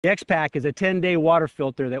The X-Pack is a 10-day water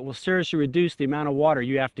filter that will seriously reduce the amount of water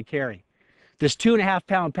you have to carry. This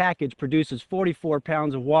 2.5-pound package produces 44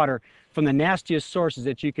 pounds of water from the nastiest sources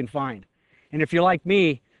that you can find. And if you're like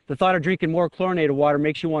me, the thought of drinking more chlorinated water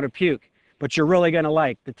makes you want to puke, but you're really going to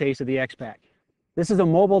like the taste of the X-Pack. This is a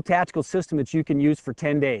mobile tactical system that you can use for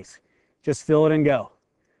 10 days. Just fill it and go.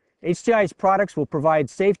 HTI's products will provide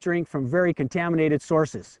safe drink from very contaminated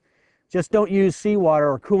sources. Just don't use seawater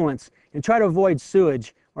or coolants, and try to avoid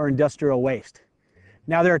sewage or industrial waste.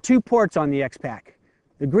 Now there are two ports on the X-Pack.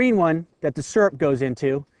 The green one that the syrup goes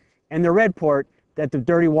into, and the red port that the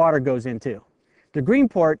dirty water goes into. The green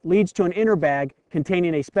port leads to an inner bag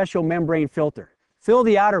containing a special membrane filter. Fill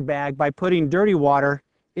the outer bag by putting dirty water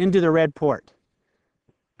into the red port.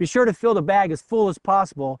 Be sure to fill the bag as full as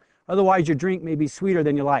possible, otherwise your drink may be sweeter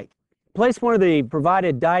than you like. Place one of the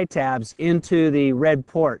provided dye tabs into the red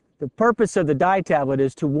port. The purpose of the dye tablet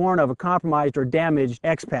is to warn of a compromised or damaged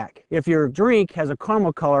X-Pack. If your drink has a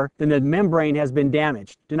caramel color, then the membrane has been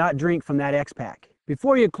damaged. Do not drink from that X-Pack.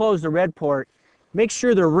 Before you close the red port, make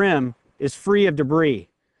sure the rim is free of debris.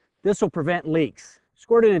 This will prevent leaks.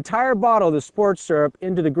 Squirt an entire bottle of the sports syrup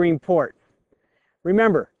into the green port.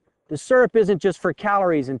 Remember, the syrup isn't just for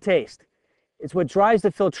calories and taste. It's what drives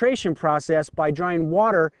the filtration process by drawing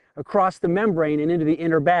water across the membrane and into the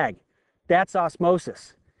inner bag. That's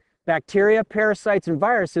osmosis. Bacteria, parasites, and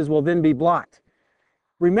viruses will then be blocked.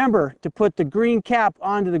 Remember to put the green cap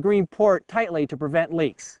onto the green port tightly to prevent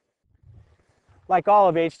leaks. Like all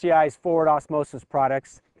of HTI's forward osmosis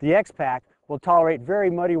products, the X-Pack will tolerate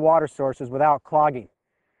very muddy water sources without clogging.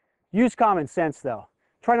 Use common sense though.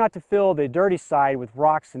 Try not to fill the dirty side with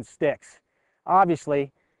rocks and sticks.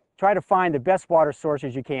 Obviously, try to find the best water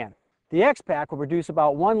sources you can. The X-Pack will produce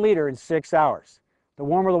about 1 liter in 6 hours. The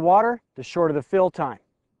warmer the water, the shorter the fill time.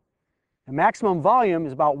 The maximum volume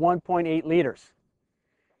is about 1.8 liters.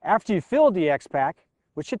 After you fill the X-Pack,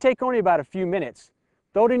 which should take only about a few minutes,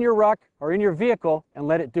 throw it in your ruck or in your vehicle and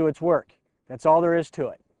let it do its work. That's all there is to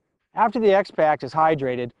it. After the X-Pack is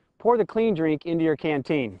hydrated, pour the clean drink into your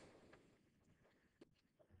canteen.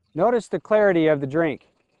 Notice the clarity of the drink.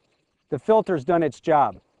 The filter's done its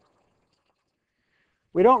job.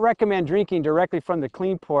 We don't recommend drinking directly from the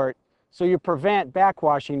clean port, so you prevent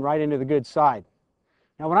backwashing right into the good side.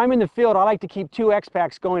 Now when I'm in the field, I like to keep 2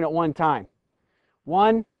 X-Packs going at one time.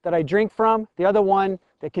 One that I drink from, the other one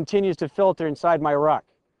that continues to filter inside my ruck.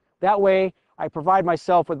 That way, I provide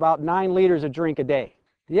myself with about 9 liters of drink a day.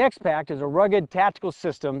 The X-Pack is a rugged tactical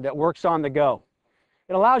system that works on the go.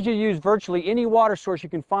 It allows you to use virtually any water source you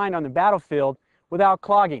can find on the battlefield without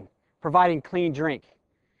clogging, providing clean drink.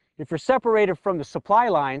 If you're separated from the supply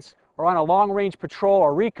lines or on a long-range patrol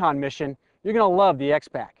or recon mission, you're going to love the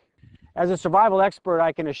X-Pack. As a survival expert,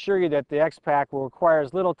 I can assure you that the X-Pack will require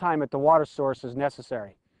as little time at the water source as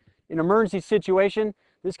necessary. In an emergency situation,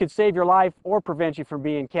 this could save your life or prevent you from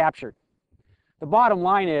being captured. The bottom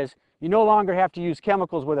line is, you no longer have to use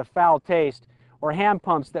chemicals with a foul taste or hand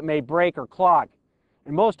pumps that may break or clog.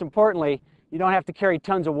 And most importantly, you don't have to carry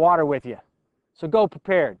tons of water with you. So go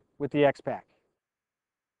prepared with the X-Pack.